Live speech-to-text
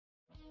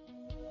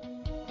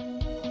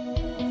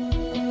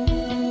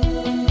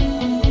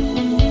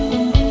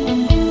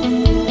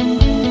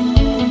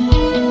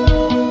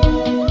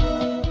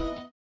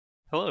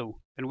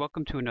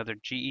welcome to another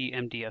GE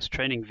MDS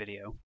training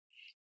video.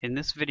 In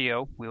this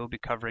video, we will be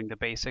covering the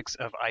basics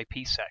of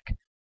IPSec,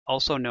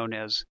 also known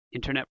as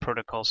Internet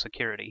Protocol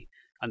Security,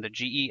 on the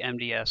GE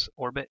MDS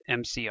Orbit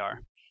MCR.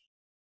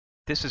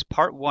 This is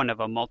part one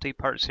of a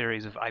multi-part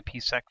series of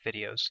IPSec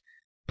videos.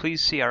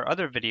 Please see our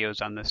other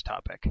videos on this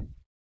topic.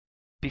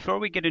 Before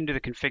we get into the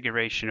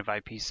configuration of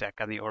IPSec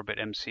on the Orbit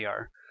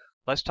MCR,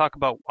 let's talk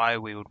about why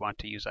we would want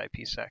to use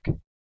IPSec.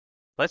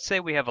 Let's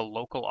say we have a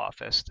local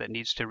office that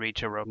needs to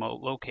reach a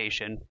remote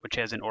location which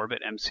has an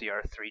Orbit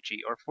MCR 3G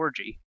or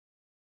 4G.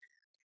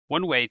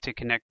 One way to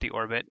connect the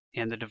Orbit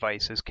and the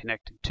devices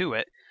connected to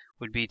it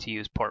would be to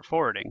use port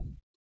forwarding.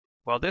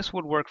 While this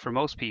would work for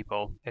most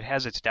people, it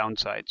has its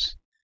downsides.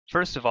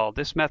 First of all,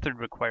 this method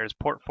requires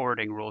port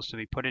forwarding rules to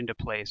be put into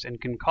place and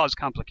can cause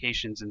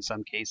complications in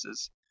some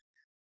cases.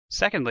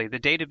 Secondly, the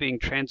data being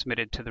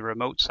transmitted to the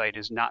remote site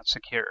is not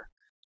secure.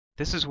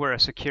 This is where a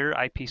secure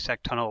IPSec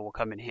tunnel will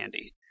come in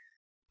handy.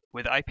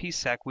 With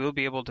IPSec, we will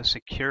be able to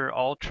secure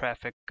all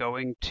traffic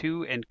going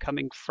to and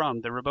coming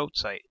from the remote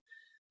site,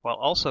 while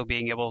also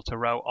being able to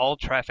route all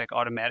traffic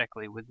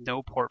automatically with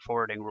no port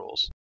forwarding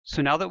rules.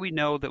 So now that we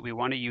know that we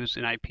want to use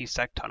an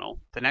IPSec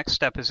tunnel, the next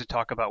step is to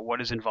talk about what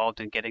is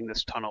involved in getting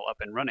this tunnel up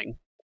and running.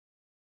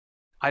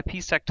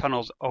 IPSec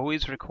tunnels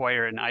always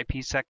require an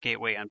IPSec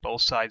gateway on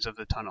both sides of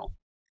the tunnel.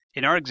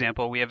 In our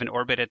example, we have an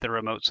Orbit at the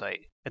remote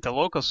site. At the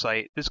local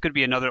site, this could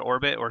be another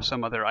Orbit or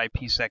some other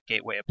IPSec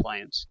gateway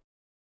appliance.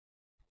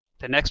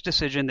 The next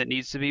decision that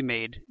needs to be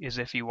made is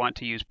if you want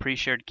to use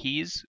pre-shared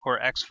keys or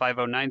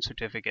X509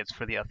 certificates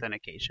for the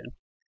authentication.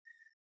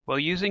 While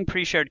using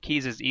pre-shared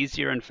keys is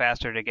easier and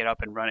faster to get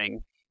up and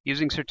running,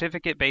 using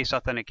certificate-based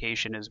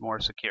authentication is more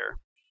secure.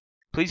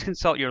 Please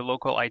consult your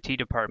local IT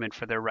department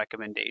for their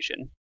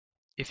recommendation.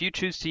 If you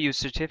choose to use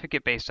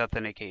certificate-based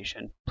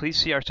authentication, please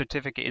see our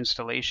certificate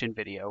installation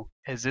video,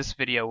 as this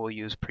video will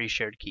use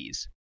pre-shared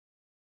keys.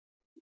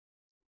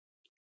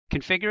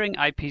 Configuring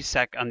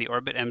IPSec on the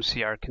Orbit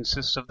MCR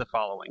consists of the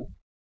following.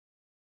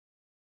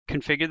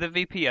 Configure the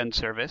VPN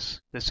service.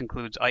 This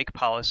includes IPSec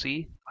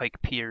policy,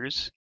 IPSec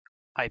peers,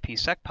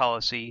 IPSec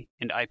policy,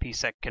 and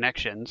IPSec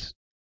connections.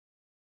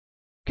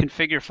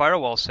 Configure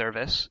firewall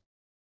service.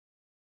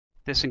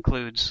 This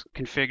includes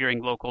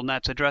configuring local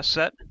nets address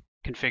set,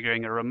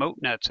 configuring a remote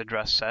nets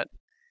address set,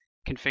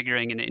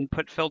 configuring an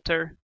input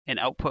filter, an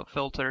output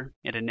filter,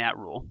 and a NAT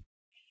rule.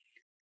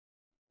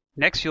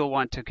 Next, you'll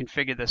want to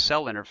configure the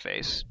cell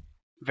interface.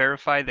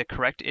 Verify the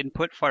correct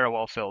input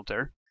firewall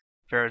filter,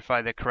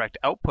 verify the correct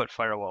output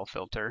firewall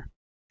filter,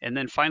 and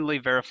then finally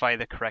verify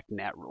the correct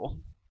NAT rule.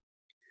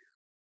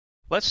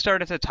 Let's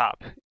start at the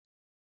top.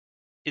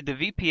 In the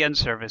VPN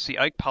service, the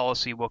IPSec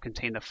policy will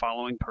contain the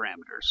following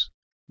parameters: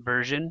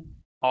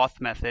 version,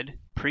 auth method,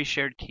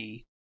 pre-shared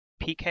key,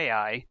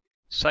 PKI,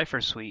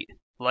 cipher suite,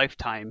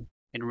 lifetime,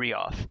 and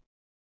reauth.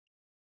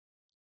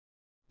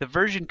 The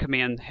version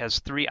command has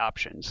three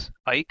options: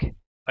 IPSec,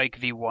 IPSec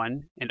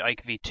v1, and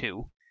IPSec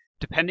v2.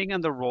 Depending on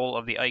the role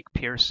of the IPSec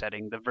peer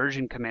setting, the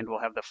version command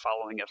will have the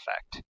following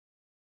effect.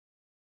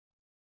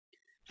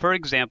 For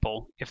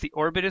example, if the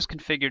Orbit is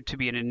configured to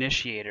be an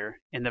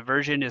initiator and the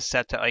version is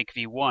set to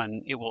IPSec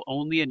v1, it will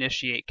only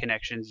initiate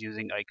connections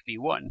using IPSec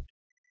v1.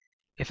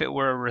 If it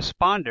were a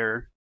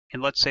responder,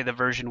 and let's say the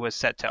version was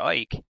set to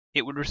IPSec,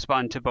 it would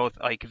respond to both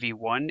IPSec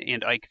v1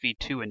 and IPSec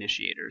v2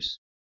 initiators.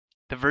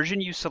 The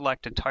version you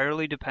select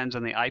entirely depends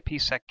on the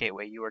IPSec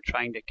gateway you are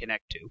trying to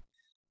connect to.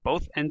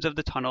 Both ends of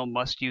the tunnel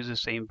must use the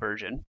same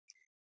version.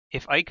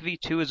 If IPSec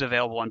v2 is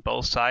available on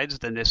both sides,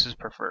 then this is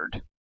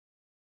preferred.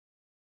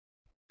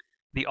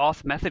 The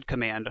auth method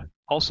command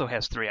also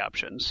has three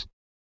options: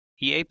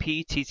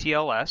 EAP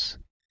TTLS,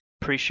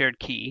 pre-shared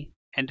key,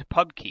 and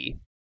pub key.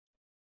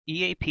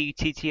 EAP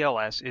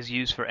TTLS is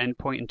used for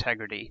endpoint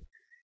integrity.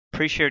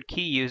 Pre-shared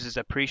key uses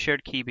a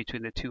pre-shared key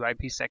between the two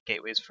IPSec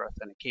gateways for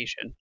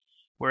authentication,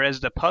 whereas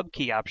the pub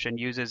key option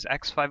uses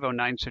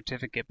X509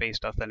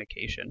 certificate-based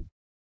authentication.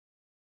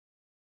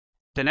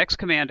 The next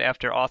command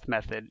after auth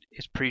method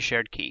is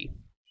pre-shared key.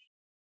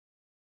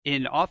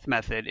 In auth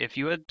method, if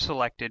you had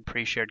selected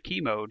pre-shared key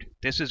mode,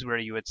 this is where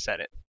you would set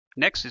it.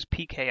 Next is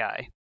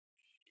PKI.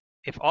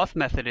 If auth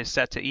method is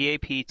set to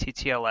EAP,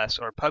 TTLS,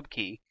 or pub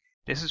key,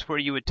 this is where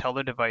you would tell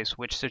the device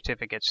which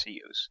certificates to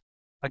use.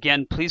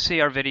 Again, please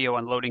see our video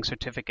on loading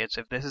certificates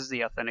if this is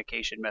the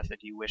authentication method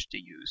you wish to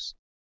use.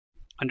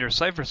 Under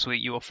Cipher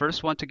Suite, you will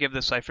first want to give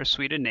the Cipher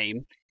Suite a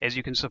name, as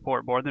you can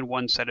support more than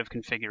one set of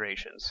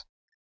configurations.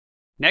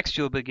 Next,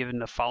 you'll be given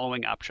the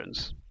following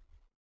options.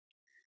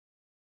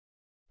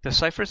 The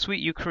Cipher Suite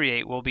you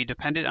create will be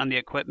dependent on the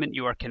equipment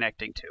you are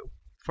connecting to.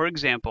 For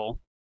example,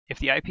 if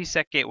the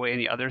IPSec gateway on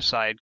the other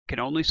side can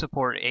only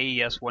support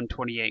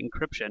AES-128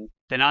 encryption,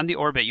 then on the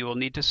Orbit you will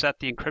need to set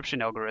the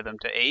encryption algorithm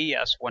to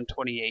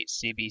AES-128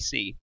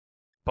 CBC.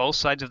 Both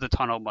sides of the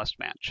tunnel must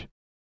match.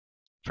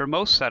 For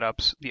most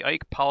setups, the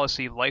IPSec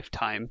policy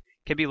lifetime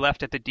can be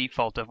left at the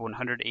default of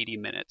 180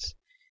 minutes.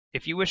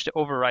 If you wish to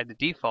override the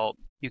default,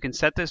 you can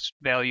set this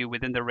value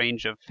within the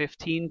range of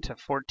 15 to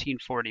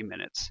 1440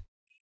 minutes.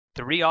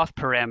 The reauth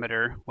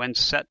parameter, when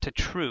set to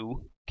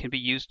true, can be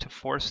used to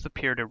force the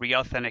peer to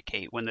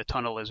re-authenticate when the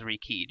tunnel is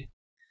rekeyed.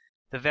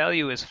 The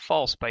value is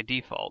false by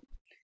default,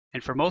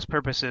 and for most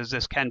purposes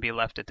this can be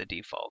left at the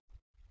default.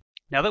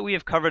 Now that we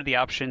have covered the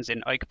options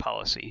in IPSec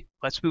policy,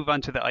 let's move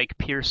on to the IPSec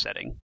peer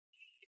setting.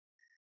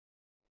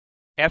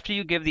 After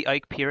you give the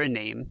IPSec peer a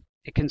name,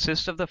 it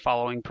consists of the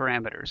following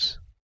parameters: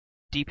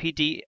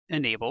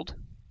 Dpd-enabled,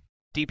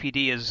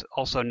 Dpd is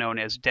also known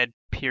as dead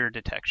peer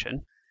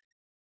detection,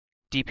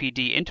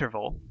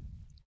 Dpd-interval,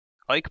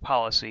 IPSec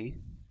policy,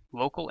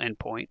 local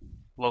endpoint,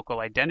 local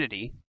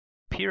identity,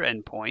 peer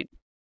endpoint,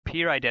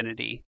 peer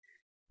identity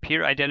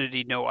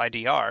no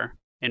IDR,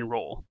 and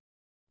role.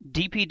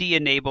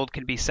 Dpd-enabled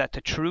can be set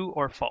to true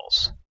or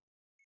false.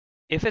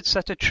 If it's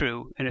set to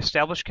true, an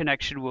established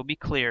connection will be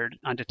cleared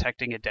on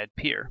detecting a dead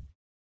peer.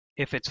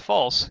 If it's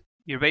false,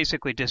 you're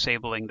basically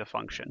disabling the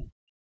function.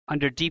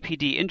 Under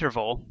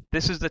Dpd-interval,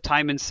 this is the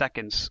time in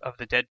seconds of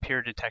the dead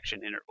peer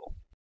detection interval.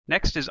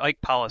 Next is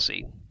IPSec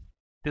policy.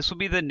 This will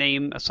be the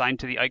name assigned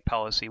to the IPSec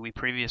policy we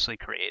previously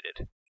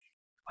created.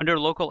 Under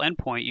local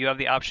endpoint, you have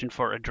the option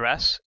for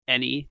address,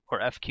 any, or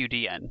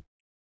FQDN.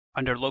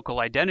 Under local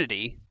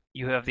identity,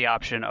 you have the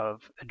option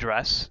of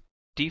address,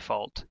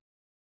 default,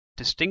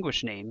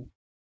 distinguished name,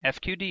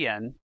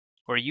 FQDN,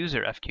 or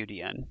user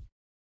FQDN.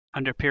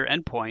 Under peer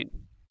endpoint,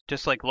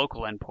 just like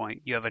local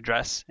endpoint, you have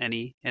address,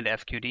 any, and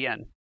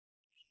FQDN.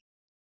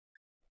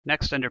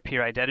 Next, under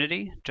peer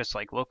identity, just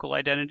like local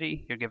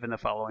identity, you're given the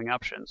following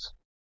options.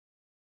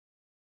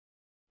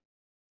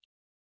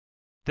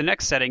 The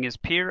next setting is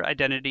peer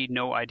identity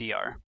no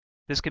IDR.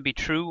 This can be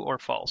true or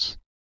false.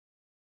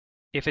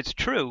 If it's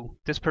true,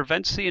 this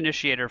prevents the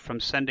initiator from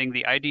sending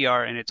the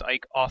IDR in its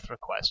IPSec auth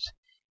request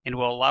and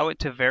will allow it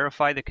to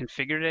verify the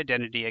configured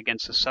identity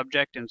against the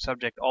subject and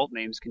subject alt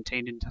names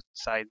contained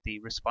inside the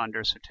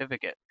responder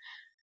certificate.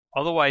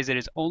 Otherwise, it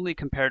is only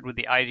compared with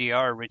the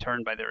IDR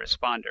returned by the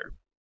responder.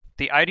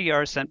 The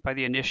IDR sent by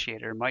the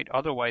initiator might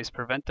otherwise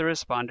prevent the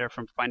responder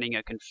from finding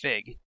a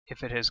config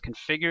if it has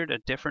configured a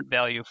different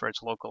value for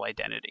its local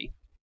identity.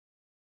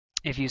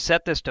 If you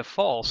set this to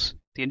false,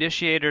 the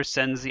initiator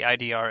sends the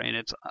IDR in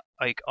its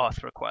IPSec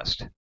auth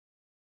request.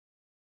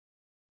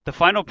 The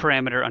final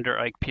parameter under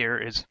IPSec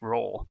peer is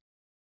role.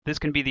 This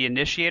can be the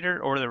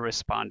initiator or the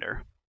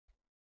responder.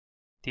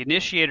 The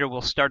initiator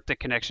will start the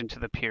connection to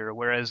the peer,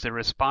 whereas the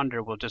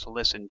responder will just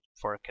listen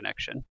for a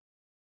connection.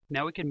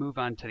 Now we can move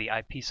on to the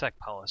IPSec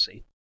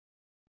policy.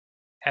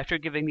 After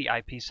giving the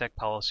IPSec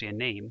policy a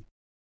name,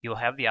 you will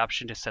have the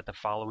option to set the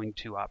following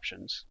two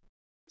options: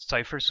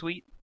 cipher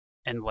suite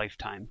and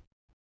lifetime.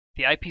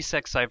 The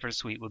IPSec cipher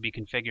suite will be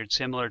configured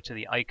similar to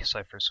the IPSec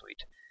cipher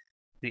suite.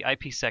 The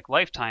IPSec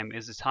lifetime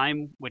is the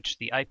time which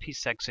the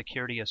IPSec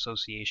security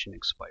association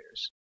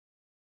expires.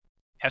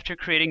 After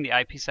creating the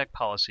IPSec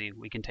policy,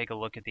 we can take a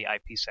look at the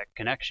IPSec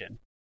connection.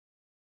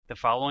 The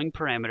following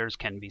parameters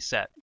can be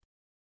set: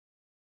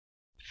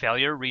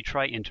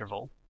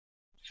 Failure-retry-interval,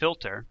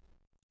 filter,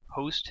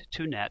 host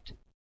to net,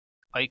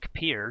 IPSec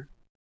peer,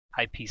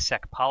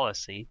 IPSec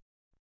policy,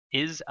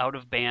 is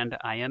out-of-band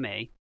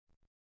IMA,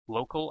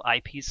 local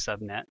IP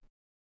subnet,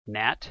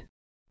 NAT,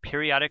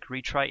 periodic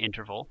retry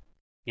interval,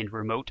 and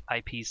remote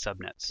IP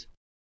subnets.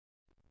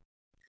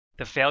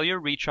 The failure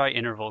retry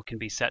interval can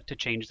be set to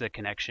change the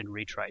connection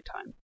retry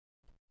time.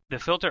 The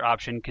filter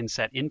option can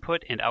set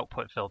input and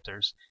output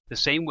filters, the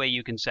same way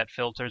you can set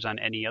filters on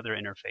any other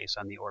interface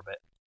on the orbit.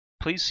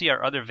 Please see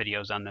our other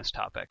videos on this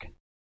topic.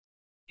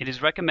 It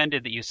is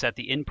recommended that you set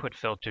the input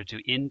filter to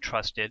in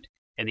trusted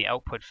and the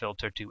output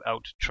filter to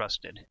out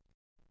trusted.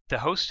 The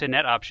host to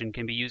net option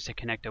can be used to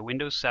connect a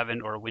Windows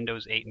 7 or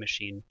Windows 8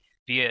 machine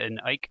via an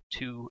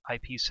IPSec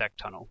IPSec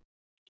tunnel.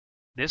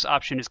 This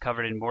option is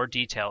covered in more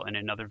detail in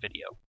another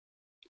video.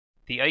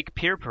 The IPSec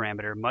peer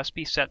parameter must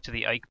be set to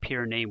the IPSec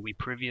peer name we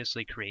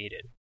previously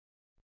created,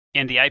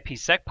 and the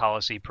IPSec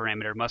policy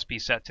parameter must be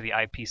set to the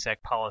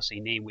IPSec policy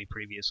name we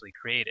previously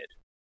created.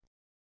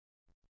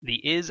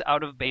 The is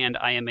out-of-band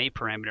IMA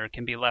parameter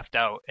can be left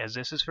out, as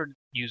this is for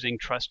using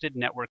Trusted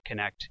Network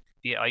Connect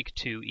via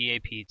IPSec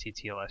EAP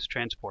TTLS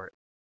transport.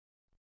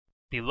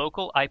 The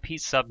local IP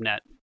subnet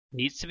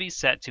needs to be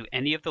set to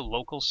any of the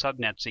local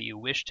subnets that you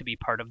wish to be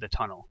part of the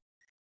tunnel.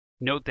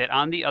 Note that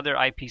on the other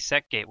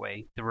IPSec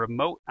gateway, the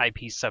remote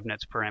IP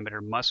subnets parameter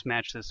must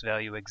match this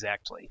value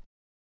exactly.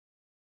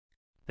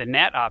 The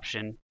NAT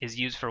option is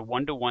used for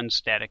one-to-one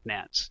static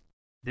NATs.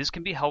 This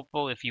can be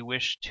helpful if you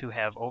wish to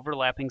have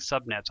overlapping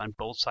subnets on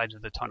both sides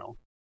of the tunnel.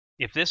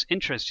 If this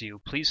interests you,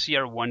 please see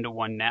our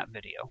one-to-one NAT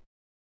video.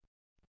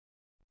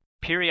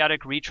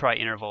 Periodic retry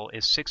interval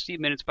is 60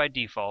 minutes by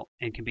default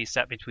and can be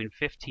set between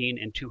 15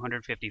 and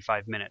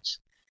 255 minutes.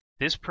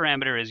 This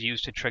parameter is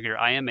used to trigger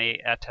IMA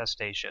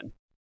attestation.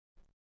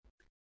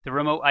 The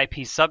remote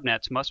IP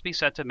subnets must be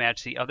set to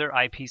match the other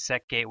IPSec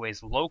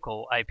gateway's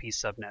local IP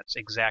subnets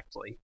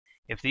exactly.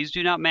 If these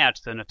do not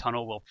match, then a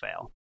tunnel will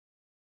fail.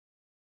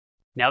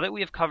 Now that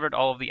we have covered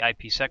all of the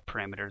IPSec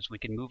parameters, we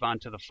can move on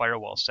to the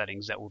firewall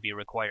settings that will be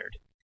required.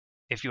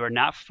 If you are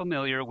not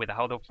familiar with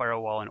how the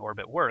firewall in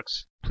orbit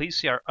works, please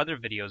see our other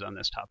videos on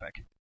this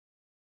topic.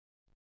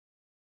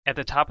 At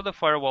the top of the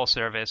firewall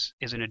service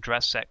is an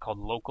address set called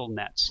local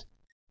nets.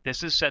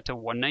 This is set to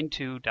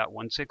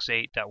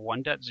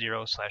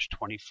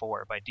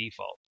 192.168.1.0/24 by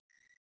default.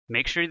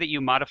 Make sure that you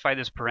modify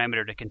this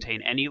parameter to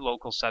contain any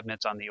local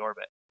subnets on the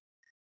orbit.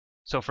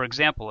 So for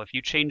example, if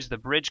you change the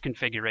bridge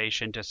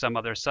configuration to some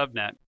other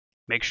subnet,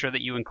 make sure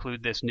that you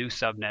include this new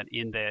subnet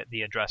in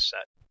the address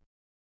set.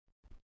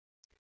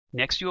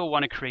 Next, you will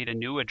want to create a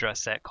new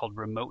address set called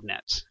remote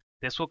nets.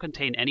 This will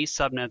contain any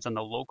subnets on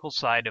the local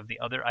side of the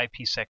other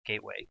IPSec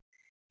gateway.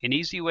 An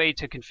easy way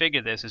to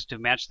configure this is to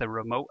match the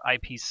remote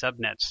IP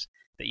subnets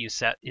that you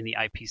set in the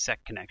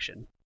IPSec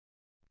connection.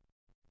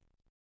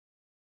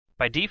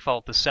 By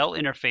default, the cell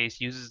interface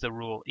uses the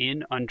rule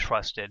in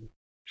untrusted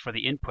for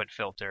the input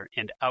filter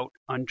and out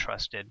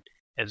untrusted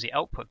as the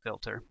output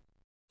filter.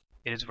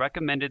 It is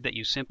recommended that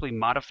you simply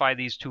modify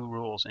these two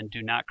rules and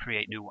do not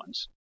create new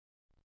ones.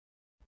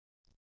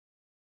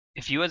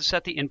 If you had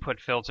set the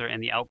input filter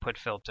and the output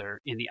filter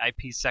in the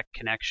IPSec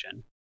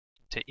connection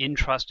to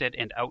in-trusted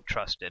and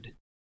out-trusted,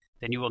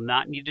 then you will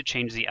not need to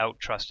change the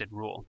out-trusted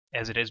rule,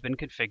 as it has been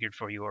configured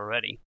for you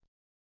already.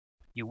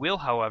 You will,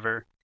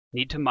 however,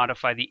 need to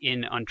modify the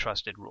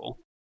in-untrusted rule.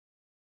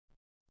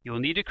 You will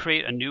need to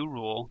create a new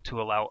rule to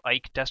allow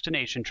IKE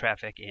destination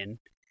traffic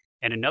in,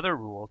 and another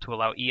rule to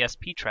allow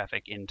ESP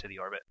traffic into the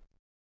orbit.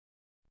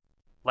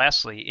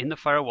 Lastly, in the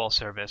firewall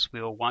service,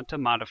 we will want to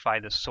modify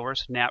the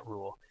source NAT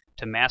rule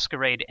to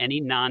masquerade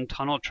any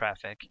non-tunnel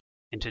traffic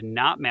and to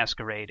not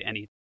masquerade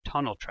any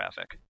tunnel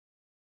traffic.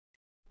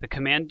 The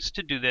commands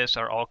to do this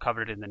are all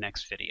covered in the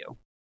next video.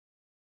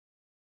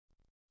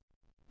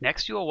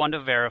 Next, you will want to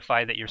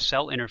verify that your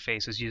cell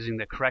interface is using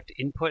the correct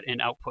input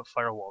and output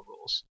firewall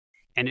rules,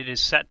 and it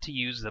is set to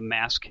use the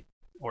mask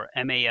or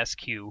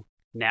MASQ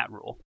NAT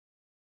rule.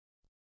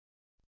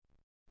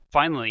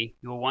 Finally,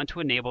 you will want to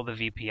enable the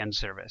VPN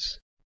service,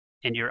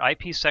 and your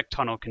IPSec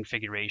tunnel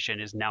configuration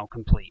is now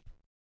complete.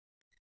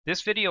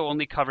 This video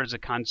only covers the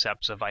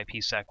concepts of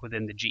IPSec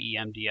within the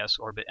GE-MDS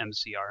orbit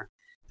MCR.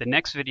 The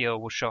next video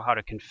will show how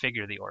to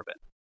configure the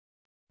orbit.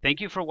 Thank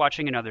you for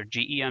watching another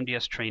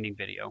GE-MDS training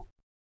video.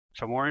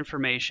 For more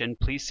information,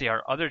 please see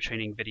our other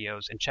training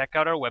videos and check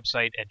out our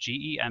website at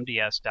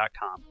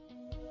gemds.com.